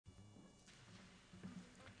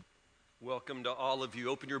Welcome to all of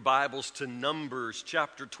you. Open your Bibles to Numbers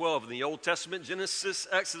chapter 12 in the Old Testament. Genesis,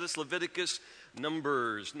 Exodus, Leviticus,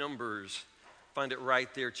 Numbers. Find it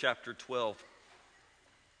right there, chapter 12.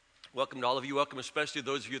 Welcome to all of you. Welcome especially to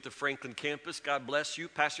those of you at the Franklin campus. God bless you.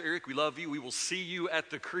 Pastor Eric, we love you. We will see you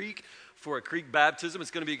at the Creek for a Creek baptism.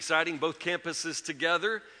 It's going to be exciting, both campuses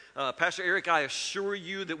together. Pastor Eric, I assure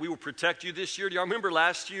you that we will protect you this year. Do y'all remember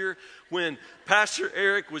last year when Pastor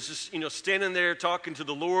Eric was just, standing there talking to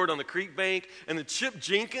the Lord on the creek bank, and then Chip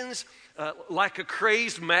Jenkins, like a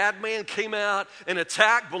crazed madman, came out and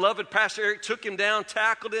attacked beloved Pastor Eric, took him down,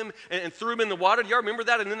 tackled him, and threw him in the water? Do y'all remember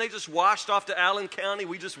that? And then they just washed off to Allen County.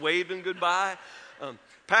 We just waved him goodbye.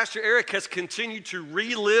 Pastor Eric has continued to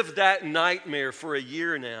relive that nightmare for a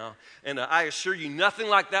year now. And I assure you, nothing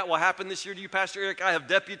like that will happen this year to you, Pastor Eric. I have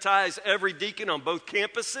deputized every deacon on both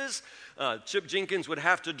campuses. Chip Jenkins would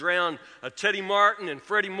have to drown Teddy Martin and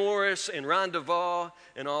Freddie Morris and Ron Duvall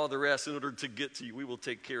and all the rest in order to get to you. We will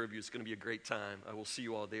take care of you. It's going to be a great time. I will see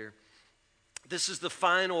you all there. This is the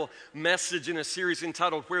final message in a series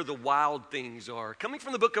entitled Where the Wild Things Are. Coming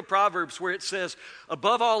from the book of Proverbs, where it says,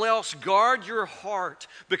 above all else, guard your heart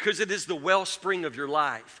because it is the wellspring of your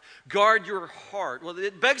life. Guard your heart. Well,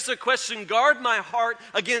 it begs the question, guard my heart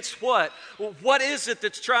against what? Well, what is it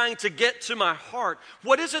that's trying to get to my heart?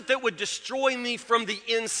 What is it that would destroy me from the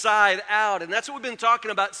inside out? And that's what we've been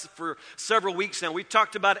talking about for several weeks now. We've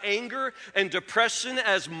talked about anger and depression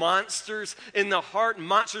as monsters in the heart,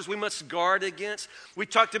 monsters we must guard against. We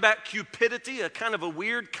talked about cupidity, a kind of a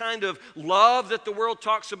weird kind of love that the world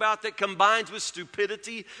talks about that combines with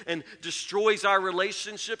stupidity and destroys our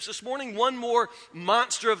relationships. This morning, one more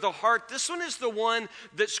monster of the heart. This one is the one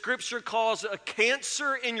that Scripture calls a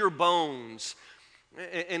cancer in your bones,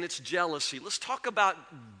 and it's jealousy. Let's talk about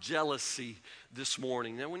jealousy this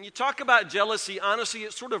morning. Now, when you talk about jealousy, honestly,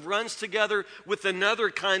 it sort of runs together with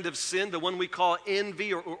another kind of sin, the one we call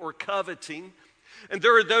envy or coveting. And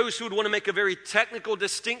there are those who would want to make a very technical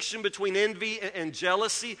distinction between envy and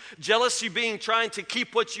jealousy. Jealousy being trying to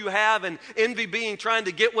keep what you have, and envy being trying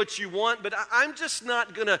to get what you want. But I'm just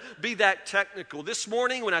not going to be that technical. This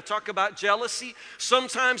morning, when I talk about jealousy,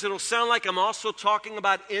 sometimes it'll sound like I'm also talking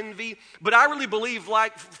about envy. But I really believe,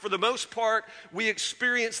 like, for the most part, we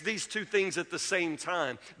experience these two things at the same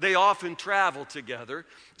time. They often travel together.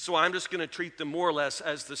 So I'm just going to treat them more or less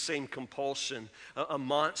as the same compulsion, a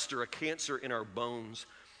monster, a cancer in our bones.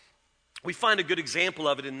 We find a good example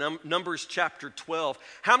of it in Numbers chapter 12.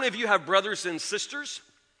 How many of you have brothers and sisters?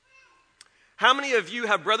 How many of you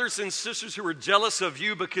have brothers and sisters who are jealous of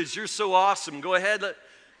you because you're so awesome? Go ahead.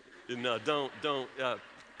 No, don't.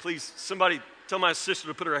 Please, somebody tell my sister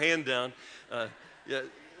to put her hand down.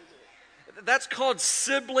 That's called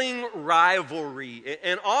sibling rivalry.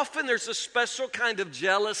 And often there's a special kind of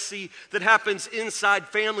jealousy that happens inside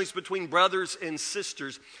families between brothers and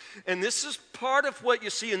sisters. And this is part of what you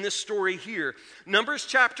see in this story here. Numbers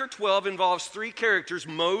chapter 12 involves three characters.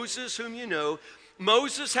 Moses, whom you know.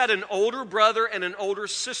 Moses had an older brother and an older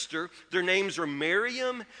sister. Their names are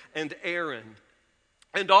Miriam and Aaron.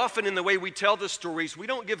 And often in the way we tell the stories, we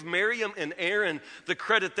don't give Miriam and Aaron the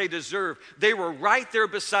credit they deserve. They were right there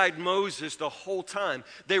beside Moses the whole time.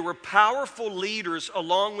 They were powerful leaders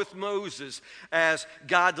along with Moses as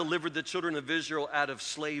God delivered the children of Israel out of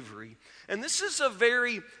slavery. And this is a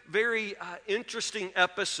very, very interesting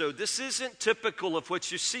episode. This isn't typical of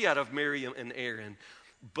what you see out of Miriam and Aaron,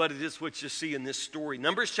 but it is what you see in this story.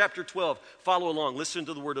 Numbers chapter 12, follow along. Listen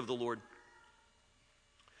to the word of the Lord.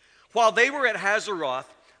 While they were at Hazeroth,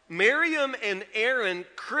 Miriam and Aaron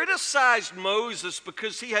criticized Moses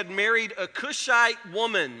because he had married a Cushite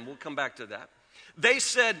woman. We'll come back to that. They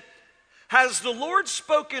said, has the Lord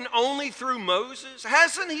spoken only through Moses?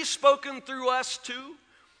 Hasn't he spoken through us too?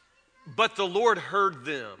 But the Lord heard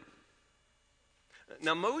them.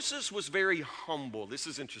 Now, Moses was very humble. This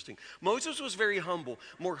is interesting. Moses was very humble,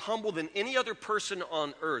 more humble than any other person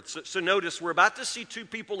on earth. So notice, we're about to see two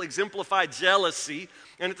people exemplify jealousy.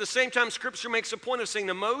 And at the same time, Scripture makes a point of saying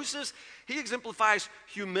to Moses, he exemplifies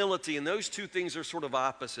humility. And those two things are sort of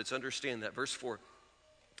opposites. Understand that. Verse 4.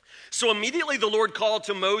 So immediately the Lord called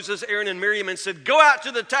to Moses, Aaron, and Miriam and said, go out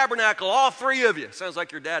to the tabernacle, all three of you. Sounds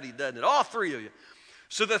like your daddy, doesn't it? All three of you.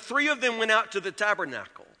 So the three of them went out to the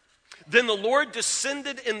tabernacle. Then the Lord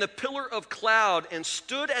descended in the pillar of cloud and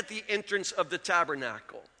stood at the entrance of the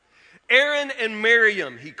tabernacle. Aaron and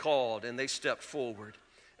Miriam, he called, and they stepped forward.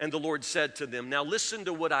 And the Lord said to them, now listen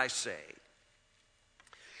to what I say.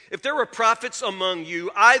 If there were prophets among you,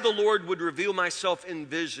 I, the Lord, would reveal myself in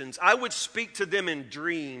visions. I would speak to them in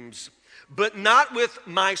dreams, but not with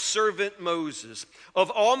my servant Moses. Of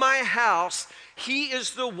all my house, he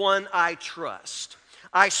is the one I trust.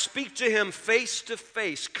 I speak to him face to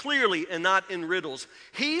face, clearly and not in riddles.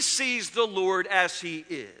 He sees the Lord as he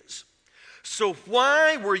is. So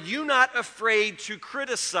why were you not afraid to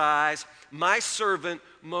criticize my servant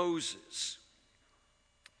Moses?"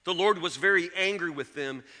 The Lord was very angry with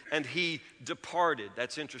them, and he departed.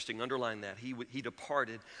 That's interesting. Underline that. He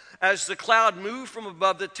departed. As the cloud moved from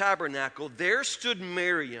above the tabernacle, there stood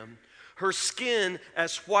Miriam, her skin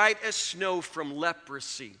as white as snow from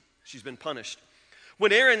leprosy. She's been punished.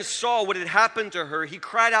 When Aaron saw what had happened to her, he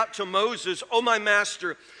cried out to Moses, "Oh, my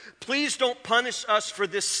master, please don't punish us for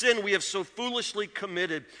this sin we have so foolishly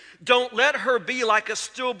committed. Don't let her be like a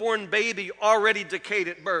stillborn baby already decayed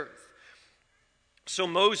at birth." So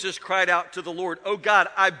Moses cried out to the Lord, "Oh God,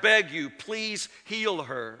 I beg you, please heal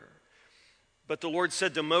her." But the Lord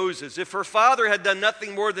said to Moses, "If her father had done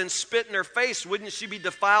nothing more than spit in her face, wouldn't she be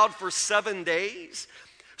defiled for 7 days?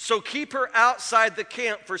 So keep her outside the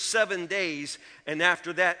camp for 7 days, and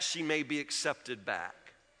after that she may be accepted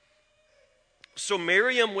back." So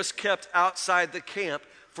Miriam was kept outside the camp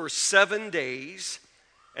for 7 days,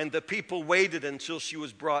 and the people waited until she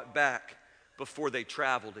was brought back before they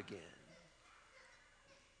traveled again.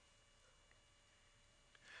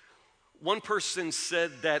 One person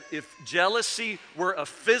said that if jealousy were a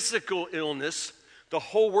physical illness, the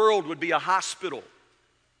whole world would be a hospital.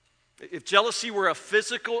 If jealousy were a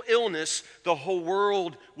physical illness, the whole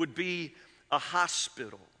world would be a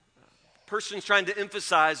hospital. Person's trying to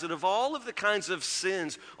emphasize that of all of the kinds of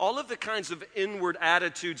sins, all of the kinds of inward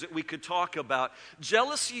attitudes that we could talk about,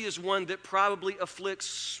 jealousy is one that probably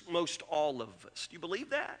afflicts most all of us. Do you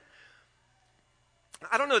believe that?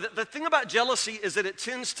 I don't know. The thing about jealousy is that it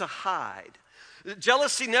tends to hide.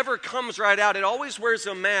 Jealousy never comes right out. It always wears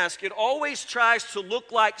a mask. It always tries to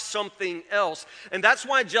look like something else. And that's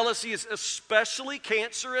why jealousy is especially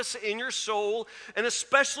cancerous in your soul and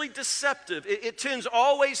especially deceptive. It tends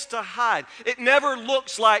always to hide. It never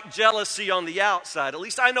looks like jealousy on the outside. At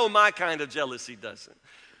least I know my kind of jealousy doesn't.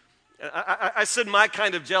 I said my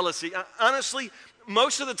kind of jealousy. Honestly,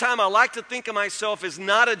 most of the time I like to think of myself as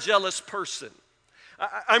not a jealous person.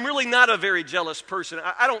 I'm really not a very jealous person.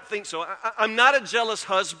 I don't think so. I'm not a jealous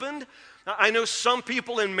husband. I know some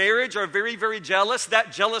people in marriage are very, very jealous.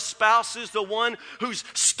 That jealous spouse is the one who's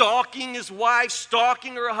stalking his wife,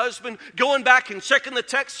 stalking her husband, going back and checking the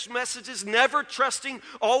text messages, never trusting,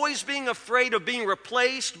 always being afraid of being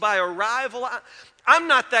replaced by a rival. I'm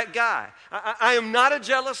not that guy. I am not a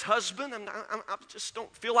jealous husband. I just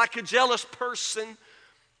don't feel like a jealous person.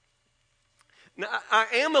 Now, I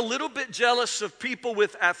am a little bit jealous of people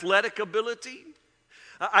with athletic ability.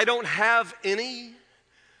 I don't have any.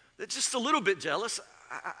 Just a little bit jealous.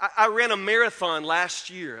 I ran a marathon last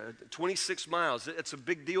year, 26 miles. It's a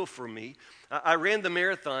big deal for me. I ran the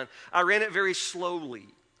marathon. I ran it very slowly.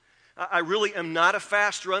 I really am not a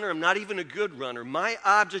fast runner. I'm not even a good runner. My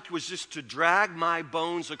object was just to drag my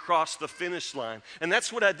bones across the finish line. And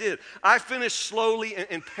that's what I did. I finished slowly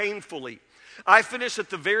and painfully. I finished at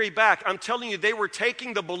the very back. I'm telling you, they were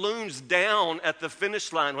taking the balloons down at the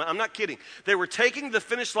finish line. I'm not kidding. They were taking the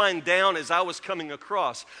finish line down as I was coming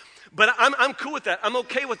across. But I'm cool with that. I'm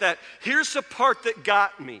okay with that. Here's the part that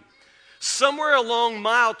got me. Somewhere along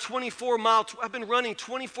mile 24, I've been running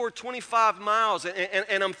 24, 25 miles,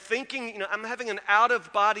 and I'm thinking, I'm having an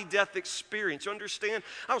out-of-body death experience. You understand?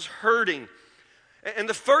 I was hurting. And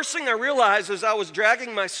the first thing I realized as I was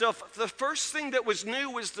dragging myself, the first thing that was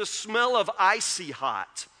new was the smell of icy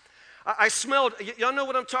hot. I smelled, y'all know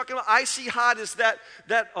what I'm talking about? Icy hot is that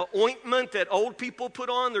ointment that old people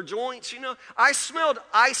put on their joints, I smelled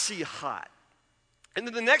icy hot. And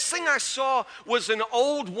then the next thing I saw was an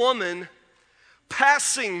old woman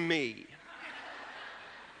passing me.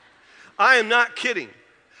 I am not kidding.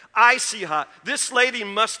 Icy hot. This lady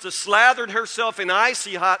must have slathered herself in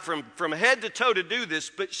icy hot from head to toe to do this,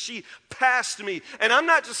 but she passed me. And I'm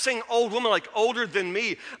not just saying old woman like older than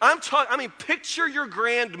me. Picture your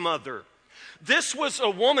grandmother. This was a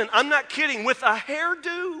woman, I'm not kidding, with a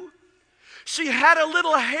hairdo. She had a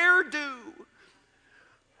little hairdo.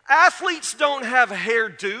 Athletes don't have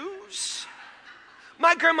hairdos.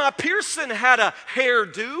 My grandma Pearson had a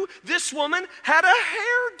hairdo. This woman had a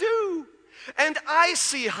hairdo. And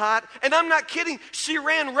icy hot, and I'm not kidding, she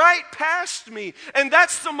ran right past me. And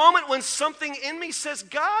that's the moment when something in me says,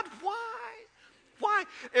 God, why? Why?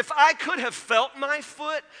 If I could have felt my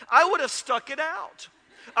foot, I would have stuck it out.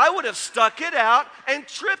 I would have stuck it out and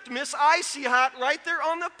tripped Miss Icy Hot right there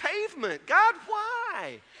on the pavement. God,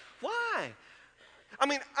 why? Why?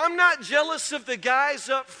 I'm not jealous of the guys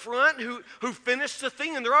up front who finished the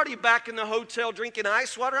thing and they're already back in the hotel drinking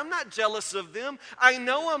ice water. I'm not jealous of them. I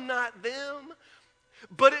know I'm not them.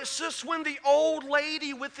 But it's just when the old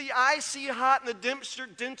lady with the icy hot and the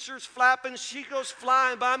dentures flapping, she goes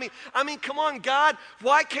flying by me. I mean, come on, God,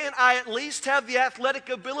 why can't I at least have the athletic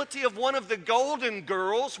ability of one of the Golden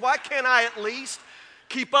Girls? Why can't I at least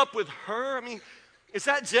keep up with her? I mean, is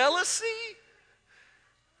that jealousy?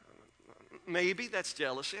 Maybe that's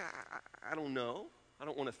jealousy. I don't know. I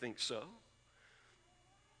don't want to think so.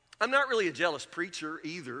 I'm not really a jealous preacher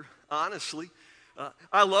either, honestly.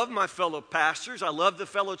 I love my fellow pastors. I love the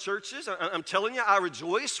fellow churches. I'm telling you, I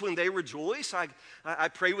rejoice when they rejoice. I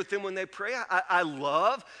pray with them when they pray. I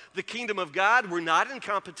love the kingdom of God. We're not in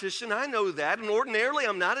competition. I know that. And ordinarily,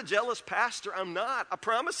 I'm not a jealous pastor. I'm not. I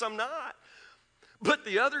promise I'm not. But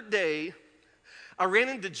the other day, I ran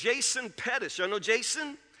into Jason Pettis. Y'all know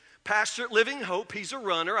Jason? Pastor at Living Hope. He's a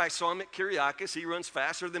runner. I saw him at Kyriakis. He runs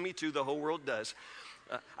faster than me too. The whole world does.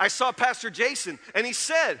 I saw Pastor Jason, and he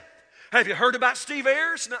said, have you heard about Steve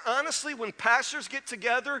Ayers? Now, honestly, when pastors get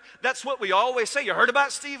together, that's what we always say. You heard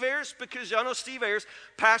about Steve Ayers? Because y'all know Steve Ayers,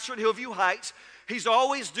 pastor at Hillview Heights. He's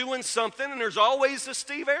always doing something, and there's always a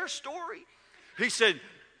Steve Ayers story. He said,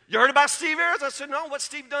 you heard about Steve Ayers? I said, no, what's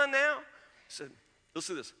Steve done now? He said,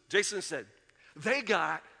 listen to this. Jason said, they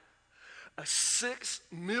got a $6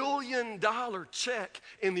 million check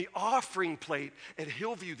in the offering plate at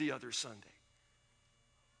Hillview the other Sunday.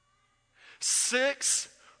 $6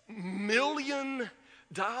 million.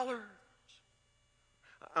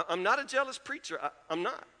 I'm not a jealous preacher. I'm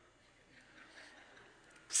not.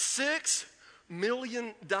 $6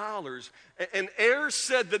 million. And Ayers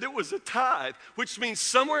said that it was a tithe, which means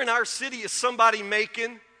somewhere in our city is somebody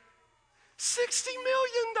making $60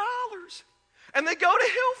 million. And they go to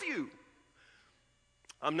Hillview.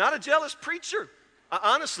 I'm not a jealous preacher.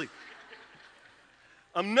 Honestly,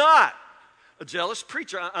 I'm not a jealous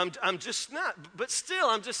preacher. I'm just not. But still,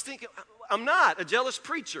 I'm just thinking, I'm not a jealous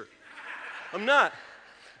preacher. I'm not.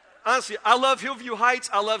 Honestly, I love Hillview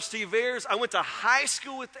Heights. I love Steve Ayers. I went to high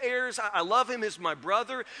school with Ayers. I love him as my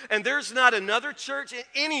brother. And there's not another church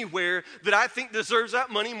anywhere that I think deserves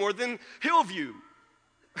that money more than Hillview.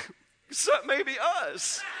 Except maybe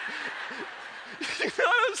us. You know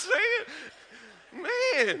what I'm saying?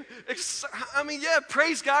 Man, I mean, yeah,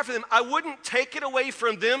 praise God for them. I wouldn't take it away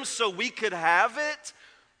from them so we could have it,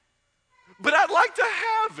 but I'd like to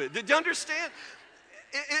have it. Did you understand?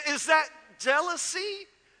 Is that jealousy?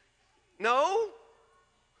 No?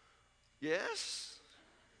 Yes?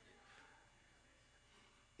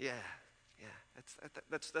 Yeah.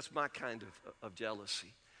 That's my kind of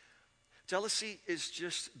jealousy. Jealousy is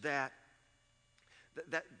just that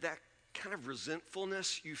kind of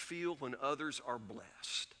resentfulness you feel when others are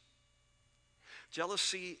blessed.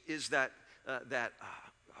 Jealousy is that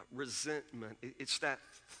resentment. It's that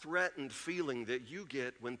threatened feeling that you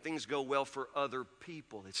get when things go well for other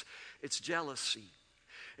people. It's jealousy.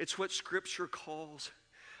 It's what Scripture calls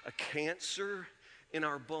a cancer in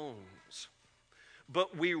our bones.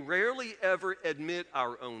 But we rarely ever admit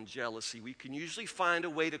our own jealousy. We can usually find a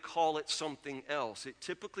way to call it something else. It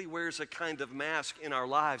typically wears a kind of mask in our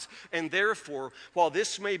lives. And therefore, while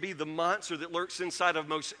this may be the monster that lurks inside of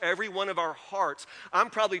most every one of our hearts, I'm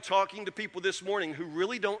probably talking to people this morning who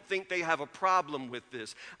really don't think they have a problem with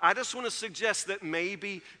this. I just want to suggest that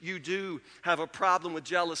maybe you do have a problem with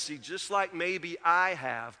jealousy, just like maybe I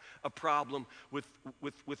have a problem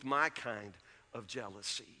with my kind of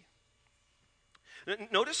jealousy.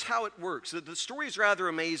 Notice how it works. The story is rather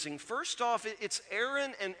amazing. First off, it's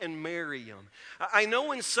Aaron and Miriam. I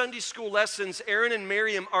know in Sunday school lessons, Aaron and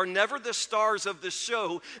Miriam are never the stars of the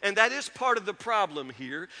show, and that is part of the problem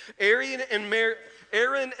here. Aaron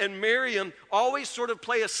and Miriam always sort of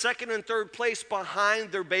play a second and third place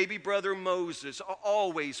behind their baby brother Moses.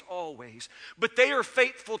 Always. But they are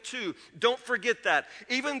faithful too. Don't forget that.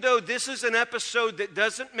 Even though this is an episode that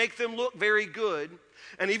doesn't make them look very good,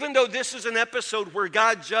 and even though this is an episode where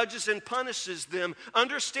God judges and punishes them,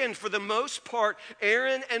 understand for the most part,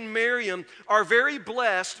 Aaron and Miriam are very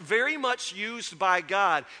blessed, very much used by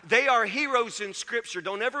God. They are heroes in Scripture.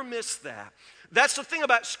 Don't ever miss that. That's the thing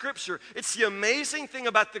about Scripture. It's the amazing thing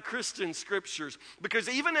about the Christian Scriptures. Because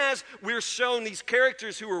even as we're shown these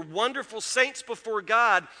characters who are wonderful saints before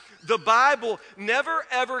God, the Bible never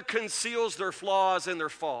ever conceals their flaws and their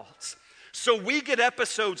faults. So we get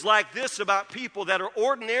episodes like this about people that are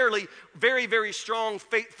ordinarily very, very strong,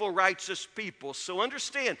 faithful, righteous people. So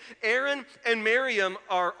understand, Aaron and Miriam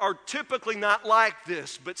are typically not like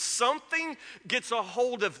this, but something gets a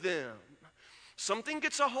hold of them. Something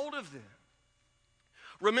gets a hold of them.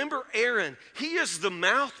 Remember Aaron. He is the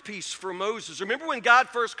mouthpiece for Moses. Remember when God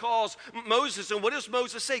first calls Moses, and what does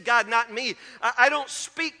Moses say? God, not me. I don't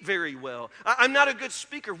speak very well. I'm not a good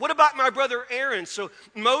speaker. What about my brother Aaron? So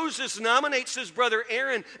Moses nominates his brother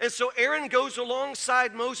Aaron, and so Aaron goes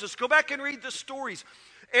alongside Moses. Go back and read the stories.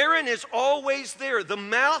 Aaron is always there, the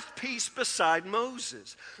mouthpiece beside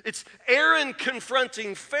Moses. It's Aaron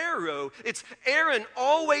confronting Pharaoh. It's Aaron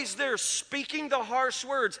always there speaking the harsh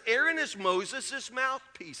words. Aaron is Moses'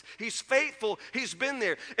 mouthpiece. He's faithful. He's been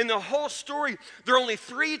there. In the whole story, there are only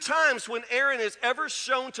 3 times when Aaron is ever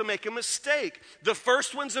shown to make a mistake. The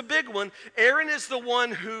first one's a big one. Aaron is the one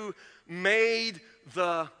who made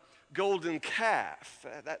the golden calf.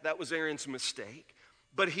 That was Aaron's mistake.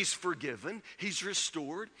 But he's forgiven. He's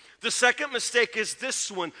restored. The second mistake is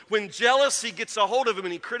this one, when jealousy gets a hold of him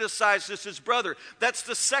and he criticizes his brother. That's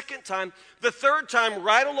the second time. The third time,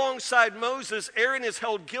 right alongside Moses, Aaron is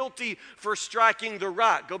held guilty for striking the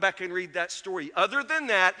rock. Go back and read that story. Other than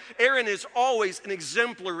that, Aaron is always an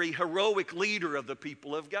exemplary, heroic leader of the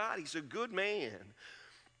people of God. He's a good man.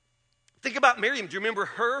 Think about Miriam. Do you remember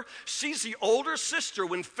her? She's the older sister.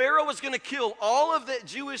 When Pharaoh was going to kill all of the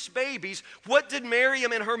Jewish babies, what did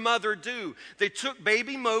Miriam and her mother do? They took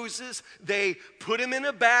baby Moses, they put him in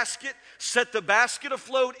a basket, set the basket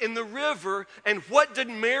afloat in the river, and what did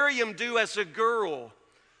Miriam do as a girl?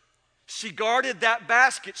 She guarded that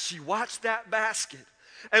basket. She watched that basket.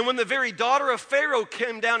 And when the very daughter of Pharaoh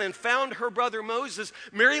came down and found her brother Moses,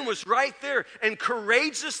 Miriam was right there, and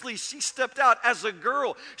courageously she stepped out as a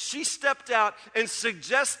girl. She stepped out and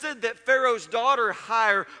suggested that Pharaoh's daughter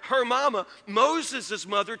hire her mama, Moses'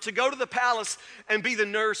 mother, to go to the palace and be the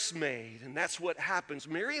nursemaid. And that's what happens.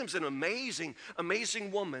 Miriam's an amazing,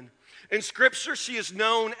 amazing woman. In Scripture, she is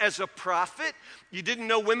known as a prophet. You didn't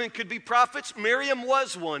know women could be prophets? Miriam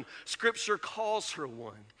was one. Scripture calls her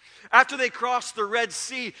one. After they cross the Red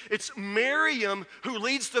Sea, it's Miriam who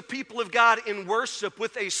leads the people of God in worship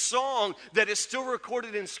with a song that is still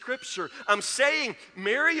recorded in Scripture. I'm saying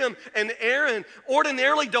Miriam and Aaron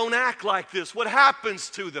ordinarily don't act like this. What happens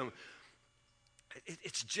to them?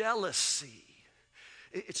 It's jealousy.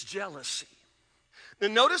 It's jealousy. Now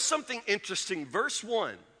notice something interesting. Verse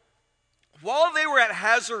 1. While they were at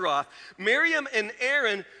Hazeroth, Miriam and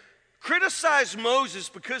Aaron criticized Moses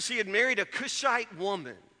because he had married a Cushite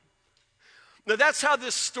woman. Now that's how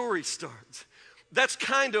this story starts. That's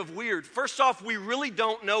kind of weird. First off, we really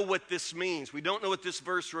don't know what this means. We don't know what this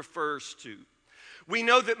verse refers to. We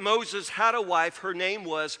know that Moses had a wife. Her name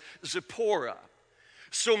was Zipporah.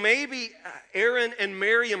 So maybe Aaron and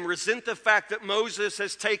Miriam resent the fact that Moses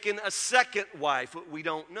has taken a second wife. We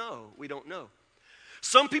don't know. We don't know.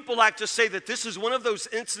 Some people like to say that this is one of those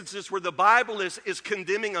instances where the Bible is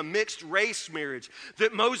condemning a mixed race marriage,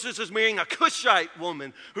 that Moses is marrying a Cushite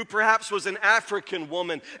woman who perhaps was an African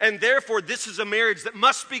woman, and therefore this is a marriage that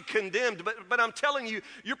must be condemned. But I'm telling you,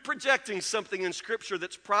 you're projecting something in Scripture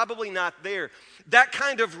that's probably not there. That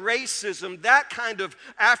kind of racism, that kind of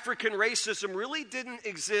African racism really didn't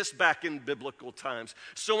exist back in biblical times.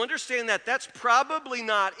 So understand that that's probably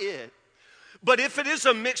not it. But if it is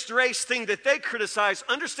a mixed race thing that they criticize,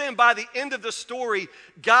 understand by the end of the story,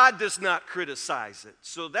 God does not criticize it.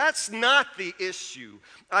 So that's not the issue.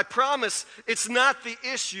 I promise it's not the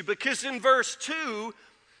issue, because in verse 2,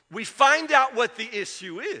 we find out what the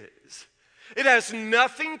issue is. It has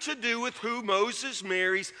nothing to do with who Moses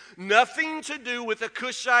marries, nothing to do with a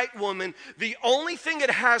Cushite woman. The only thing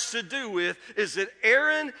it has to do with is that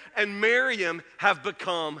Aaron and Miriam have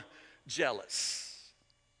become jealous.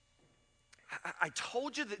 I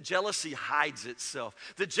told you that jealousy hides itself,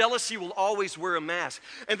 that jealousy will always wear a mask.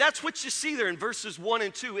 And that's what you see there in verses 1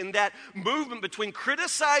 and 2, in that movement between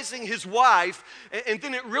criticizing his wife, and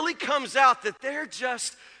then it really comes out that they're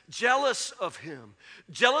just jealous of him,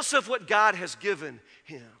 jealous of what God has given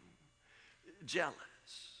him. Jealous.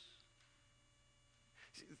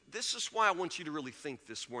 This is why I want you to really think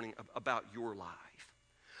this morning about your life.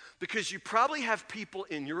 Because you probably have people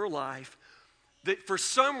in your life that for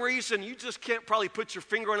some reason you just can't probably put your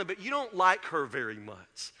finger on it, but you don't like her very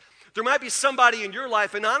much. There might be somebody in your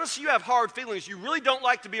life, and honestly, you have hard feelings. You really don't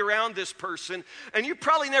like to be around this person, and you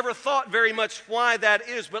probably never thought very much why that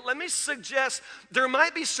is. But let me suggest there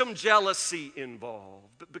might be some jealousy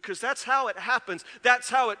involved, because that's how it happens. That's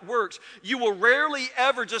how it works. You will rarely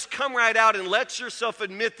ever just come right out and let yourself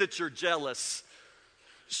admit that you're jealous.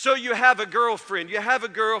 So you have a girlfriend,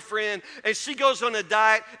 and she goes on a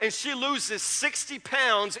diet, and she loses 60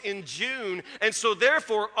 pounds in June, and so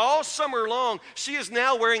therefore, all summer long, she is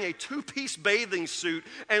now wearing a 2-piece bathing suit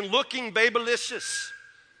and looking babylicious.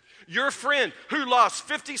 Your friend who lost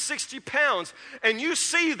 50, 60 pounds, and you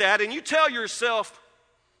see that, and you tell yourself,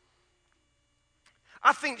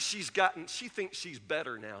 I think she thinks she's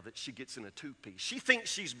better now that she gets in a two-piece. She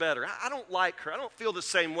thinks she's better. I don't like her. I don't feel the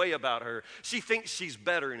same way about her. She thinks she's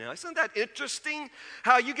better now. Isn't that interesting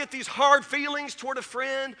how you get these hard feelings toward a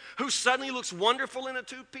friend who suddenly looks wonderful in a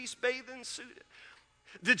two-piece bathing suit?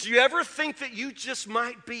 Did you ever think that you just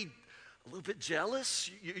might be a little bit jealous?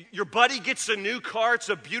 Your buddy gets a new car. It's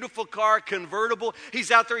a beautiful car, convertible. He's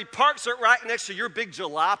out there. He parks it right next to your big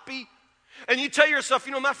jalopy. And you tell yourself,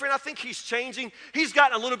 my friend, I think he's changing. He's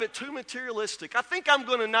gotten a little bit too materialistic. I think I'm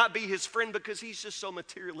going to not be his friend because he's just so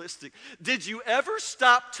materialistic. Did you ever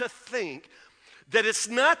stop to think that it's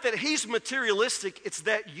not that he's materialistic, it's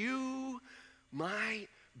that you might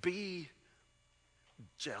be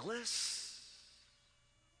jealous?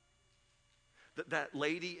 That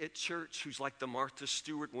lady at church who's like the Martha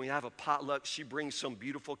Stewart, when we have a potluck, she brings some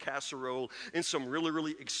beautiful casserole and some really,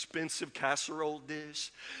 really expensive casserole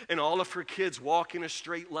dish. And all of her kids walk in a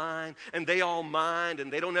straight line, and they all mind,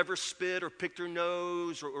 and they don't ever spit or pick their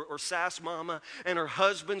nose or sass mama. And her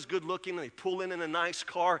husband's good looking, and they pull in a nice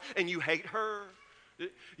car, and you hate her.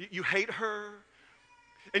 You hate her.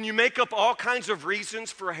 And you make up all kinds of reasons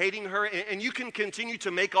for hating her, and you can continue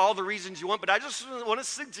to make all the reasons you want, but I just want to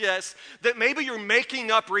suggest that maybe you're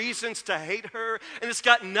making up reasons to hate her, and it's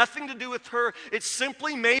got nothing to do with her. It's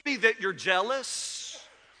simply maybe that you're jealous.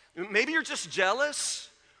 Maybe you're just jealous.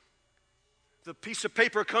 The piece of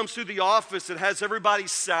paper comes through the office that has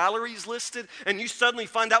everybody's salaries listed, and you suddenly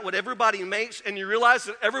find out what everybody makes, and you realize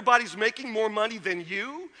that everybody's making more money than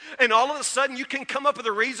you, and all of a sudden you can come up with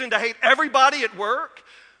a reason to hate everybody at work.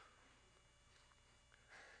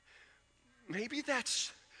 Maybe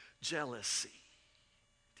that's jealousy.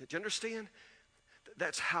 Did you understand?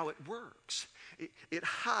 That's how it works. It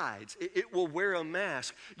hides. It will wear a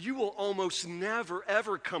mask. You will almost never,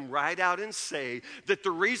 ever come right out and say that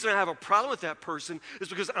the reason I have a problem with that person is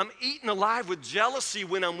because I'm eaten alive with jealousy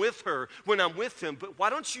when I'm with her, when I'm with him. But why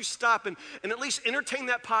don't you stop and at least entertain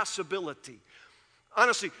that possibility?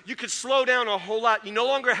 Honestly, you could slow down a whole lot. You no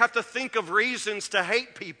longer have to think of reasons to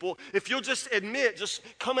hate people. If you'll just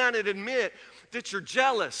come out and admit that you're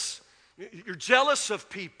jealous. You're jealous of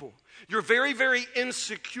people. You're very, very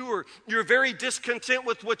insecure. You're very discontent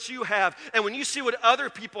with what you have. And when you see what other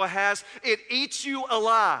people has, it eats you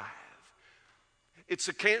alive. It's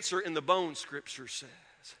a cancer in the bone, Scripture says.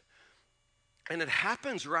 And it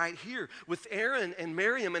happens right here with Aaron and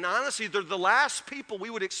Miriam. And honestly, they're the last people we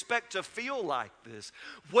would expect to feel like this.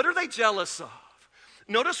 What are they jealous of?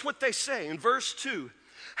 Notice what they say in verse 2.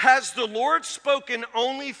 Has the Lord spoken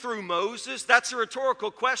only through Moses? That's a rhetorical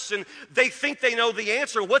question. They think they know the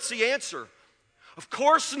answer. What's the answer? Of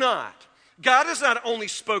course not. God has not only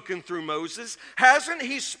spoken through Moses. Hasn't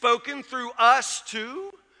he spoken through us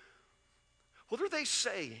too? What are they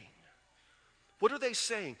saying? What are they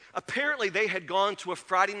saying? Apparently, they had gone to a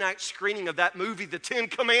Friday night screening of that movie, The Ten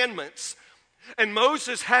Commandments. And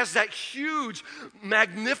Moses has that huge,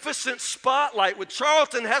 magnificent spotlight with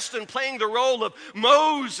Charlton Heston playing the role of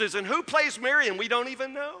Moses. And who plays Miriam? We don't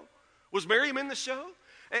even know. Was Miriam in the show?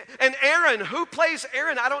 And Aaron, who plays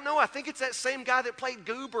Aaron? I don't know. I think it's that same guy that played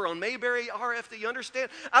Goober on Mayberry RF. Do you understand?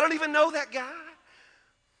 I don't even know that guy.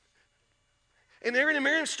 And Aaron and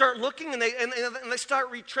Miriam start looking, and they start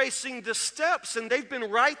retracing the steps, and they've been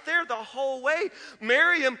right there the whole way.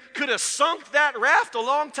 Miriam could have sunk that raft a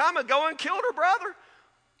long time ago and killed her brother.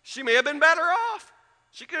 She may have been better off.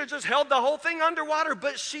 She could have just held the whole thing underwater,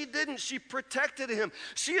 but she didn't. She protected him.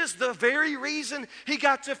 She is the very reason he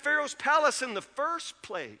got to Pharaoh's palace in the first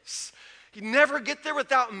place. He'd never get there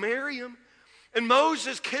without Miriam. And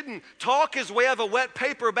Moses couldn't talk his way out of a wet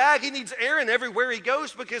paper bag. He needs Aaron everywhere he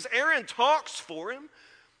goes because Aaron talks for him.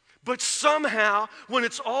 But somehow, when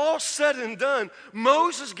it's all said and done,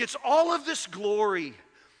 Moses gets all of this glory.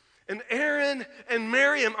 And Aaron and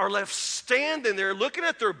Miriam are left standing there looking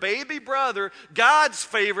at their baby brother, God's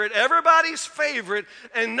favorite, everybody's favorite,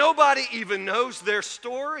 and nobody even knows their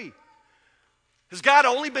story. Has God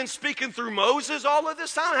only been speaking through Moses all of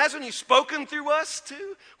this time? Hasn't he spoken through us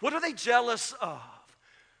too? What are they jealous of?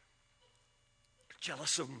 They're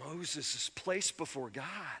jealous of Moses' place before God.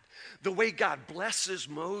 The way God blesses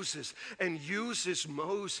Moses and uses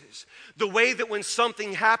Moses. The way that when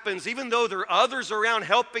something happens, even though there are others around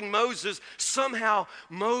helping Moses, somehow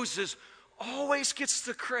Moses always gets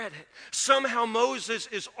the credit. Somehow Moses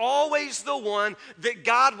is always the one that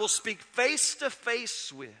God will speak face to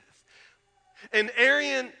face with. And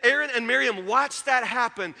Aaron and Miriam watch that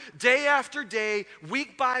happen day after day,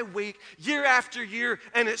 week by week, year after year,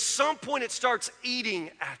 and at some point it starts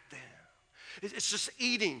eating at them. It's just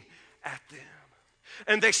eating at them.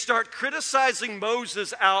 And they start criticizing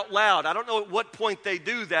Moses out loud. I don't know at what point they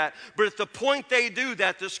do that, but at the point they do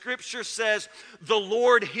that, the scripture says the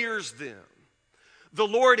Lord hears them. The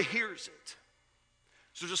Lord hears it.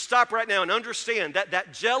 So just stop right now and understand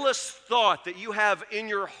that jealous thought that you have in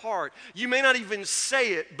your heart, you may not even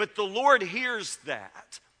say it, but the Lord hears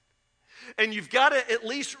that. And you've got to at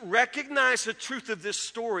least recognize the truth of this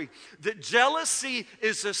story, that jealousy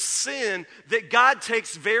is a sin that God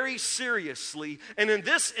takes very seriously, and in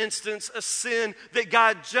this instance, a sin that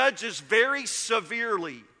God judges very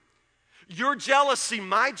severely. Your jealousy,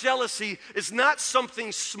 my jealousy, is not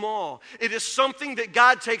something small. It is something that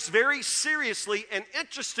God takes very seriously, and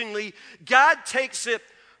interestingly, God takes it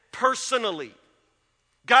personally.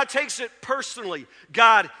 God takes it personally.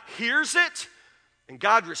 God hears it, and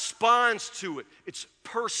God responds to it. It's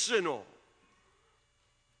personal.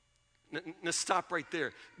 Now stop right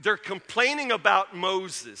there. They're complaining about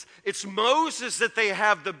Moses. It's Moses that they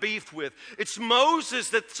have the beef with. It's Moses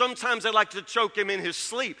that sometimes they like to choke him in his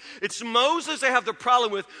sleep. It's Moses they have the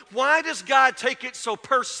problem with. Why does God take it so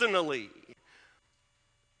personally?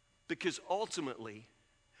 Because ultimately,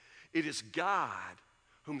 it is God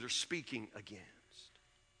whom they're speaking against.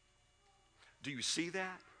 Do you see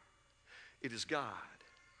that? It is God.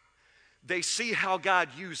 They see how God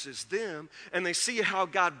uses them, and they see how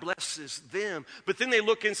God blesses them. But then they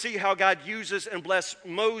look and see how God uses and blesses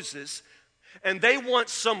Moses, and they want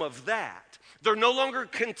some of that. They're no longer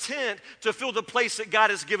content to fill the place that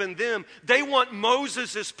God has given them. They want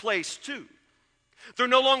Moses' place too. They're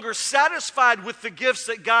no longer satisfied with the gifts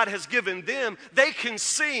that God has given them. They can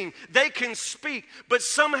sing, they can speak, but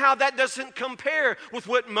somehow that doesn't compare with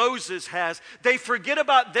what Moses has. They forget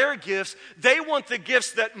about their gifts. They want the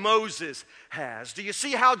gifts that Moses has. Do you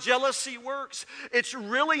see how jealousy works? It's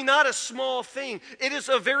really not a small thing. It is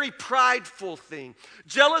a very prideful thing.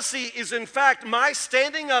 Jealousy is, in fact, my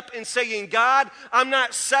standing up and saying, God, I'm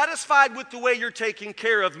not satisfied with the way you're taking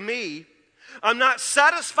care of me. I'm not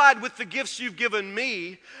satisfied with the gifts you've given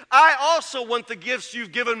me. I also want the gifts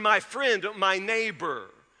you've given my friend, my neighbor.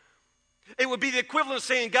 It would be the equivalent of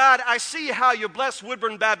saying, God, I see how you bless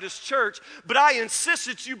Woodburn Baptist Church, but I insist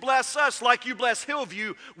that you bless us like you bless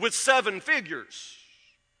Hillview with 7 figures.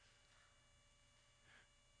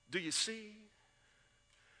 Do you see?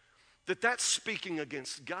 That's speaking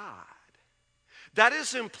against God. That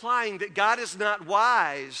is implying that God is not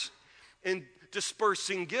wise in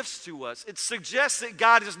dispersing gifts to us. It suggests that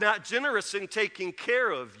God is not generous in taking care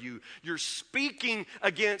of you. You're speaking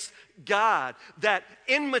against God. That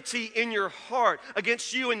enmity in your heart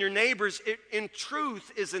against you and your neighbors, in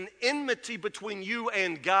truth, is an enmity between you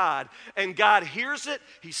and God. And God hears it,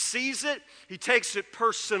 He sees it, He takes it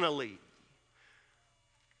personally.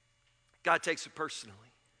 God takes it personally.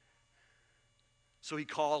 So He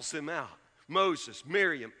calls them out. Moses,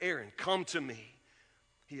 Miriam, Aaron, come to me.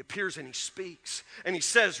 He appears and he speaks. And he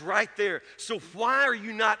says right there, so why are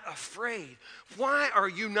you not afraid? Why are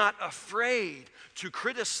you not afraid to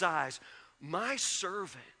criticize my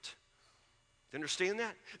servant? Do you understand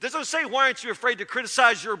that? It doesn't say, why aren't you afraid to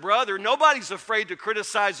criticize your brother? Nobody's afraid to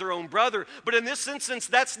criticize their own brother. But in this instance,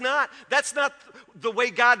 that's not the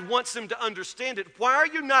way God wants them to understand it. Why are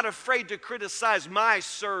you not afraid to criticize my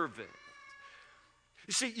servant?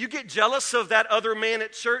 You see, you get jealous of that other man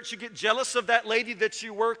at church. You get jealous of that lady that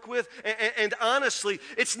you work with. And honestly,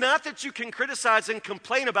 it's not that you can criticize and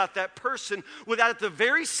complain about that person without at the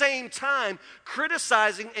very same time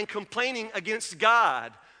criticizing and complaining against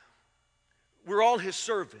God. We're all His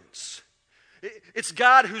servants. It's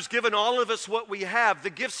God who's given all of us what we have,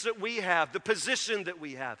 the gifts that we have, the position that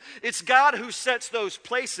we have. It's God who sets those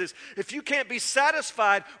places. If you can't be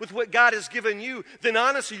satisfied with what God has given you, then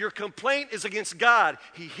honestly, your complaint is against God.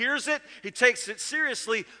 He hears it, He takes it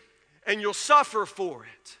seriously, and you'll suffer for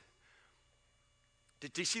it.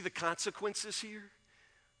 Did you see the consequences here?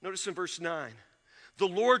 Notice in verse 9, the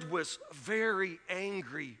Lord was very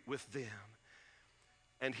angry with them,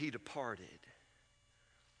 and He departed.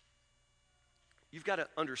 You've got to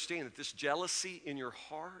understand that this jealousy in your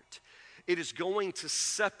heart, it is going to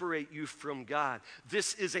separate you from God.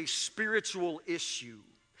 This is a spiritual issue.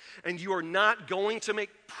 And you are not going to make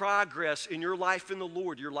progress in your life in the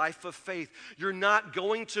Lord, your life of faith. You're not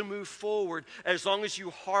going to move forward as long as you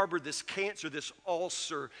harbor this cancer, this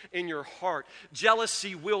ulcer in your heart.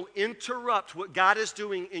 Jealousy will interrupt what God is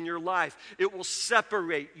doing in your life. It will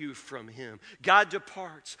separate you from Him. God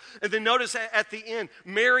departs. And then notice at the end,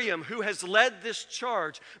 Miriam, who has led this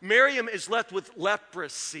charge, Miriam is left with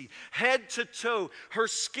leprosy, head to toe, her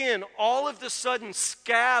skin all of a sudden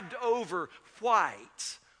scabbed over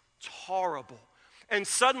white. It's horrible. and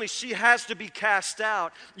suddenly she has to be cast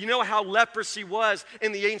out. You know how leprosy was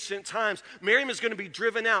in the ancient times. Miriam is going to be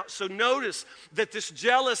driven out. So notice that this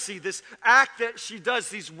jealousy, this act that she does,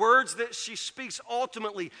 these words that she speaks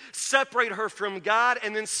ultimately separate her from God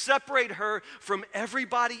and then separate her from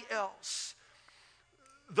everybody else.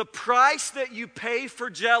 The price that you pay for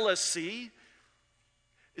jealousy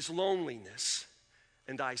is loneliness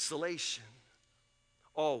and isolation.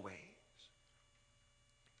 Always.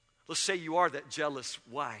 Let's say you are that jealous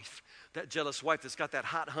wife that's got that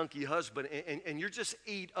hot, hunky husband, and you're just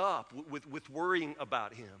eat up with worrying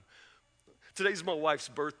about him. Today's my wife's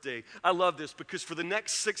birthday. I love this because for the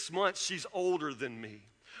next 6 months, she's older than me,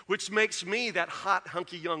 which makes me that hot,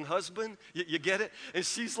 hunky young husband. You get it? And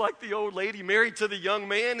she's like the old lady married to the young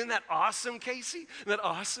man. Isn't that awesome, Casey? Isn't that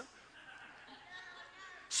awesome?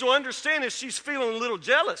 So understand if she's feeling a little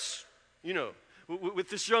jealous, with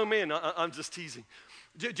this young man. I'm just teasing.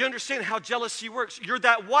 Do you understand how jealousy works? You're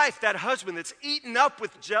that wife, that husband that's eaten up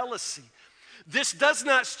with jealousy. This does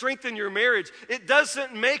not strengthen your marriage. It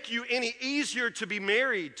doesn't make you any easier to be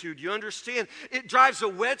married to. Do you understand? It drives a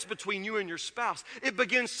wedge between you and your spouse. It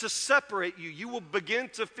begins to separate you. You will begin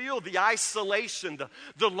to feel the isolation,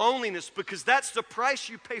 the loneliness, because that's the price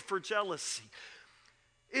you pay for jealousy.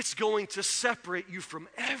 It's going to separate you from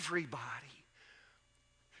everybody.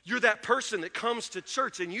 You're that person that comes to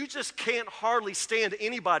church and you just can't hardly stand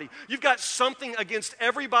anybody. You've got something against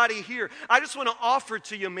everybody here. I just want to offer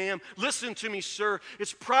to you, ma'am, listen to me, sir.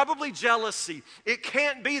 It's probably jealousy. It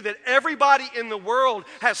can't be that everybody in the world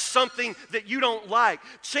has something that you don't like.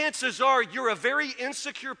 Chances are you're a very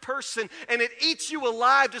insecure person and it eats you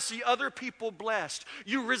alive to see other people blessed.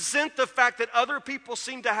 You resent the fact that other people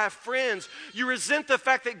seem to have friends. You resent the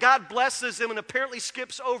fact that God blesses them and apparently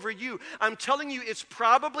skips over you. I'm telling you, it's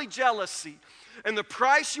probably jealousy, and the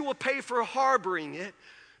price you will pay for harboring it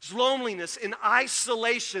is loneliness and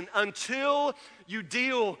isolation until you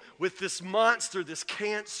deal with this monster, this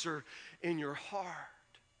cancer in your heart.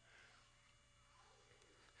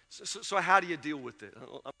 So how do you deal with it? I'm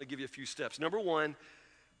going to give you a few steps. Number one,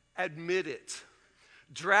 admit it.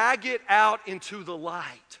 Drag it out into the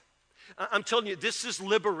light. I'm telling you, this is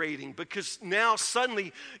liberating because now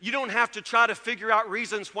suddenly you don't have to try to figure out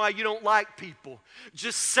reasons why you don't like people.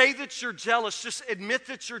 Just say that you're jealous. Just admit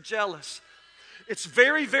that you're jealous. It's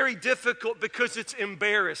very, very difficult because it's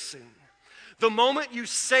embarrassing. The moment you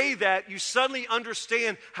say that, you suddenly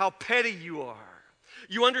understand how petty you are.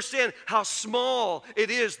 You understand how small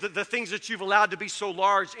it is, the things that you've allowed to be so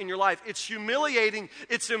large in your life. It's humiliating,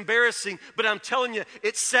 it's embarrassing, but I'm telling you,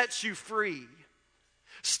 it sets you free.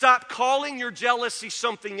 Stop calling your jealousy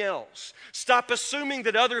something else. Stop assuming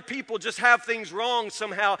that other people just have things wrong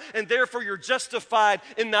somehow and therefore you're justified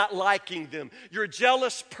in not liking them. You're a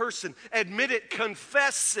jealous person. Admit it.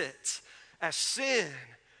 Confess it as sin.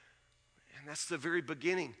 And that's the very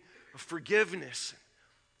beginning of forgiveness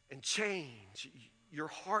and change. Your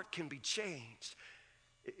heart can be changed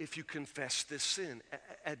if you confess this sin.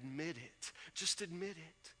 Admit it. Just admit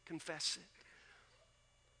it. Confess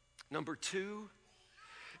it. Number two,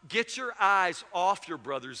 get your eyes off your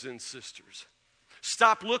brothers and sisters.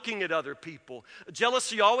 Stop looking at other people.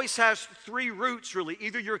 Jealousy always has three roots, really.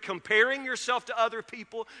 Either you're comparing yourself to other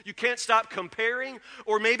people, you can't stop comparing,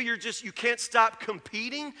 or maybe you can't stop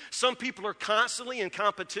competing. Some people are constantly in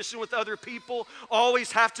competition with other people,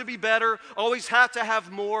 always have to be better, always have to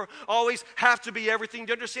have more, always have to be everything.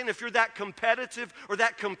 Do you understand? If you're that competitive or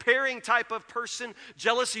that comparing type of person,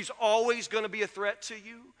 jealousy is always going to be a threat to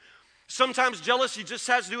you. Sometimes jealousy just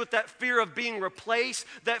has to do with that fear of being replaced,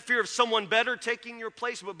 that fear of someone better taking your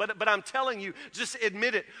place. But I'm telling you, just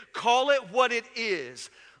admit it. Call it what it is.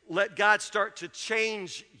 Let God start to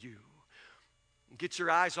change you. Get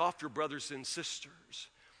your eyes off your brothers and sisters.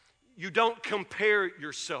 You don't compare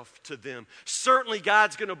yourself to them. Certainly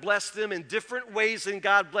God's going to bless them in different ways than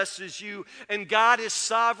God blesses you. And God is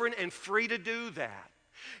sovereign and free to do that.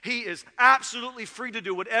 He is absolutely free to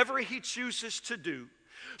do whatever He chooses to do.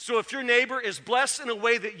 So if your neighbor is blessed in a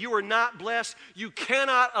way that you are not blessed, you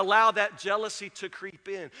cannot allow that jealousy to creep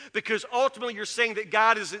in. Because ultimately you're saying that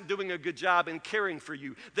God isn't doing a good job in caring for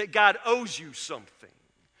you, that God owes you something.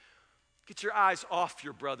 Get your eyes off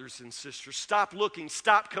your brothers and sisters. Stop looking,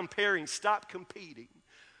 stop comparing, stop competing.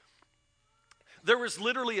 There was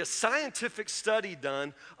literally a scientific study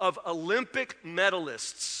done of Olympic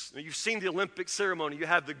medalists. Now, you've seen the Olympic ceremony. You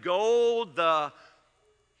have the gold, the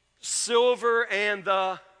silver, and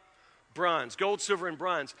the bronze. Gold, silver, and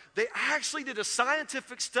bronze. They actually did a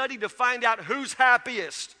scientific study to find out who's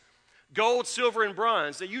happiest. Gold, silver, and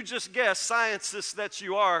bronze. Now you just guess, scientists that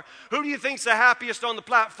you are, who do you think's the happiest on the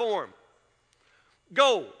platform?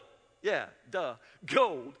 Gold. Yeah, duh.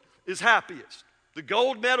 Gold is happiest. The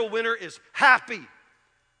gold medal winner is happy.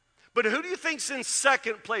 But who do you think's in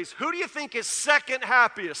second place? Who do you think is second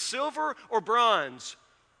happiest, silver or bronze?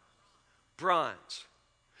 Bronze.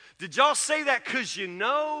 Did y'all say that because you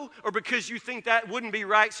know or because you think that wouldn't be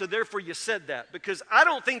right, so therefore you said that? Because I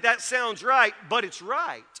don't think that sounds right, but it's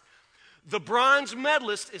right. The bronze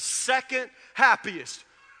medalist is second happiest.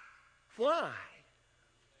 Why?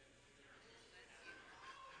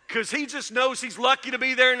 Because he just knows he's lucky to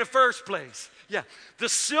be there in the first place. Yeah. The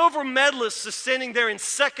silver medalist is standing there in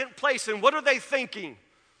second place, and what are they thinking?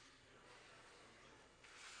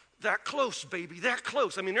 That close, baby, that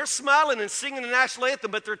close. I mean, they're smiling and singing the national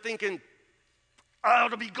anthem, but they're thinking, I ought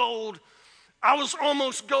to be gold. I was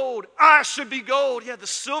almost gold. I should be gold. Yeah, the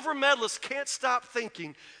silver medalist can't stop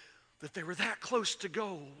thinking that they were that close to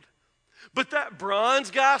gold. But that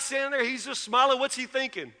bronze guy standing there, he's just smiling. What's he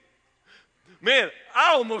thinking? Man,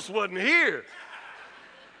 I almost wasn't here.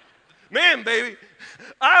 Man, baby,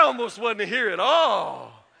 I almost wasn't here at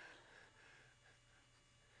all.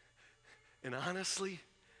 And honestly,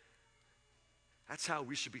 that's how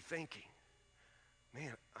we should be thinking.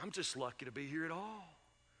 Man, I'm just lucky to be here at all.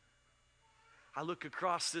 I look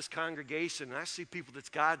across this congregation and I see people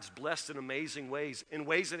that God's blessed in amazing ways, in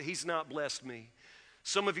ways that He's not blessed me.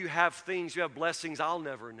 Some of you have things, you have blessings I'll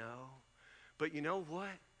never know. But you know what?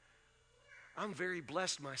 I'm very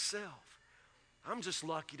blessed myself. I'm just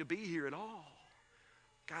lucky to be here at all.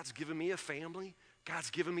 God's given me a family. God's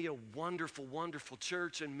given me a wonderful, wonderful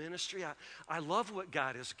church and ministry. I love what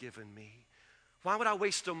God has given me. Why would I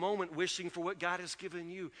waste a moment wishing for what God has given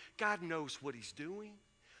you? God knows what He's doing.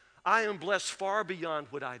 I am blessed far beyond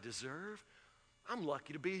what I deserve. I'm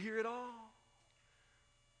lucky to be here at all.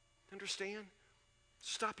 Understand?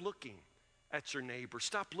 Stop looking at your neighbor.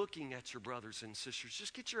 Stop looking at your brothers and sisters.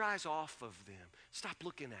 Just get your eyes off of them. Stop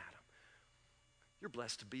looking at them. You're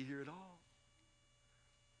blessed to be here at all.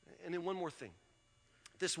 And then one more thing.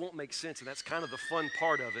 This won't make sense, and that's kind of the fun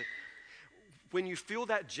part of it. When you feel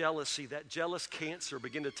that jealousy, that jealous cancer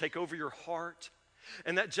begin to take over your heart,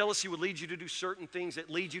 and that jealousy would lead you to do certain things. It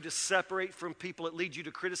leads you to separate from people. It leads you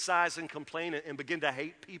to criticize and complain and begin to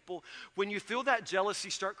hate people. When you feel that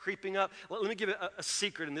jealousy start creeping up, let me give it a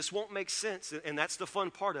secret, and this won't make sense, and that's the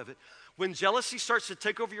fun part of it. When jealousy starts to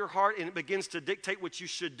take over your heart and it begins to dictate what you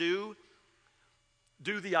should do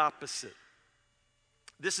the opposite.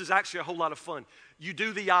 This is actually a whole lot of fun. You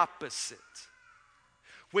do the opposite.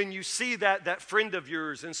 When you see that friend of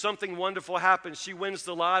yours and something wonderful happens, she wins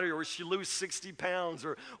the lottery or she loses 60 pounds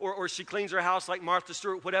or she cleans her house like Martha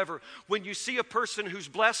Stewart, whatever. When you see a person who's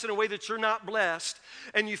blessed in a way that you're not blessed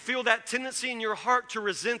and you feel that tendency in your heart to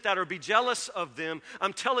resent that or be jealous of them,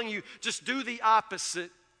 I'm telling you, just do the opposite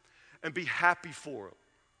and be happy for them.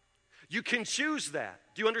 You can choose that.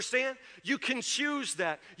 Do you understand? You can choose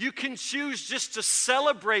that. You can choose just to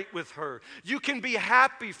celebrate with her. You can be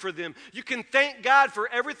happy for them. You can thank God for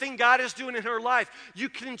everything God is doing in her life. You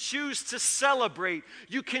can choose to celebrate.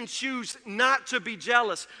 You can choose not to be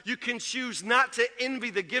jealous. You can choose not to envy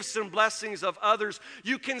the gifts and blessings of others.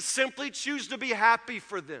 You can simply choose to be happy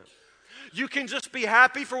for them. You can just be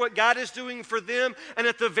happy for what God is doing for them, and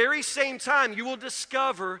at the very same time, you will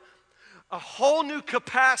discover a whole new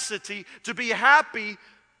capacity to be happy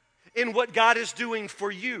in what God is doing for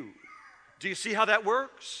you. Do you see how that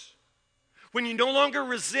works? When you no longer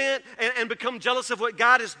resent and become jealous of what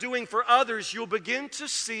God is doing for others, you'll begin to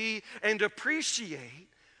see and appreciate,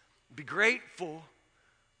 be grateful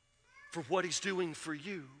for what He's doing for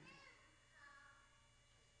you.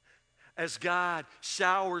 As God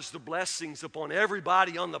showers the blessings upon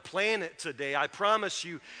everybody on the planet today, I promise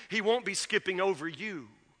you, He won't be skipping over you.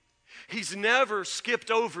 He's never skipped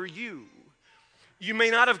over you. You may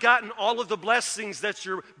not have gotten all of the blessings that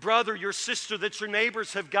your brother, your sister, that your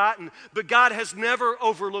neighbors have gotten, but God has never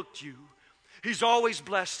overlooked you. He's always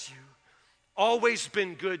blessed you, always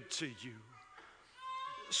been good to you.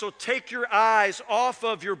 So take your eyes off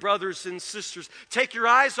of your brothers and sisters. Take your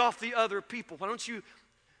eyes off the other people. Why don't you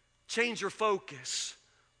change your focus?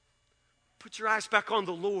 Put your eyes back on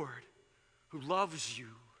the Lord who loves you,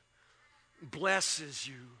 blesses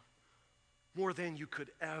you, more than you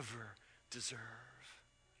could ever deserve.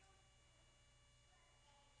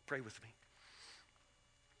 Pray with me.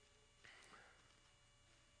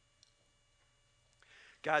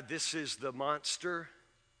 God, this is the monster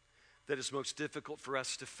that is most difficult for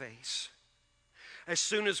us to face. As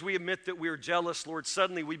soon as we admit that we're jealous, Lord,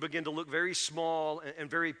 suddenly we begin to look very small and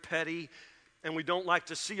very petty, and we don't like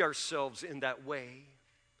to see ourselves in that way.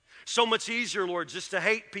 So much easier, Lord, just to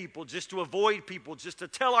hate people, just to avoid people, just to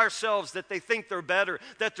tell ourselves that they think they're better,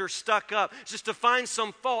 that they're stuck up, just to find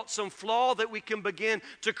some fault, some flaw that we can begin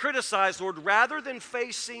to criticize, Lord, rather than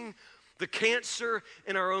facing the cancer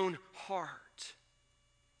in our own heart.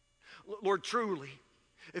 Lord, truly,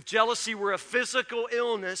 if jealousy were a physical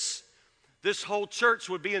illness, this whole church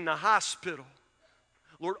would be in the hospital.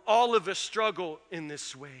 Lord, all of us struggle in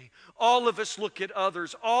this way. All of us look at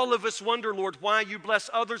others. All of us wonder, Lord, why you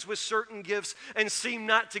bless others with certain gifts and seem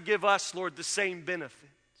not to give us, Lord, the same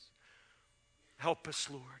benefits. Help us,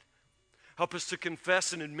 Lord. Help us to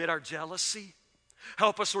confess and admit our jealousy.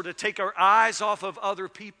 Help us, Lord, to take our eyes off of other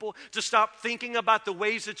people, to stop thinking about the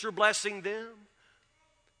ways that you're blessing them.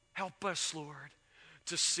 Help us, Lord,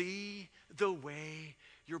 to see the way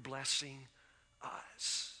you're blessing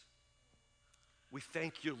us. We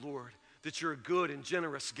thank you, Lord, that you're a good and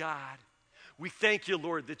generous God. We thank you,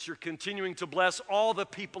 Lord, that you're continuing to bless all the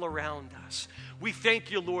people around us. We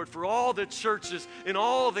thank you, Lord, for all the churches in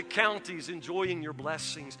all the counties enjoying your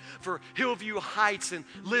blessings, for Hillview Heights and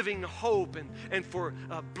Living Hope, and for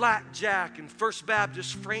Blackjack and First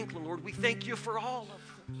Baptist Franklin, Lord. We thank you for all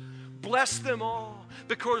of them. Bless them all,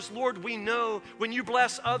 because, Lord, we know when you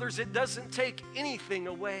bless others, it doesn't take anything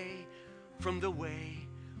away from the way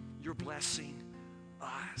you're blessing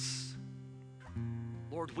us.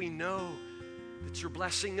 Lord, we know that you're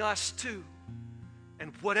blessing us too.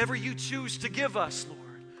 And whatever you choose to give us,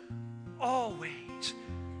 Lord, always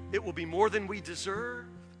it will be more than we deserve,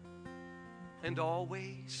 and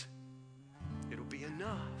always it'll be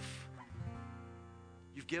enough.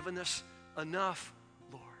 You've given us enough,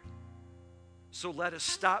 Lord. So let us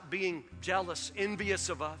stop being jealous, envious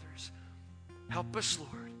of others. Help us,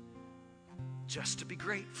 Lord, just to be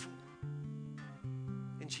grateful.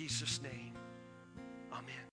 In Jesus' name, amen.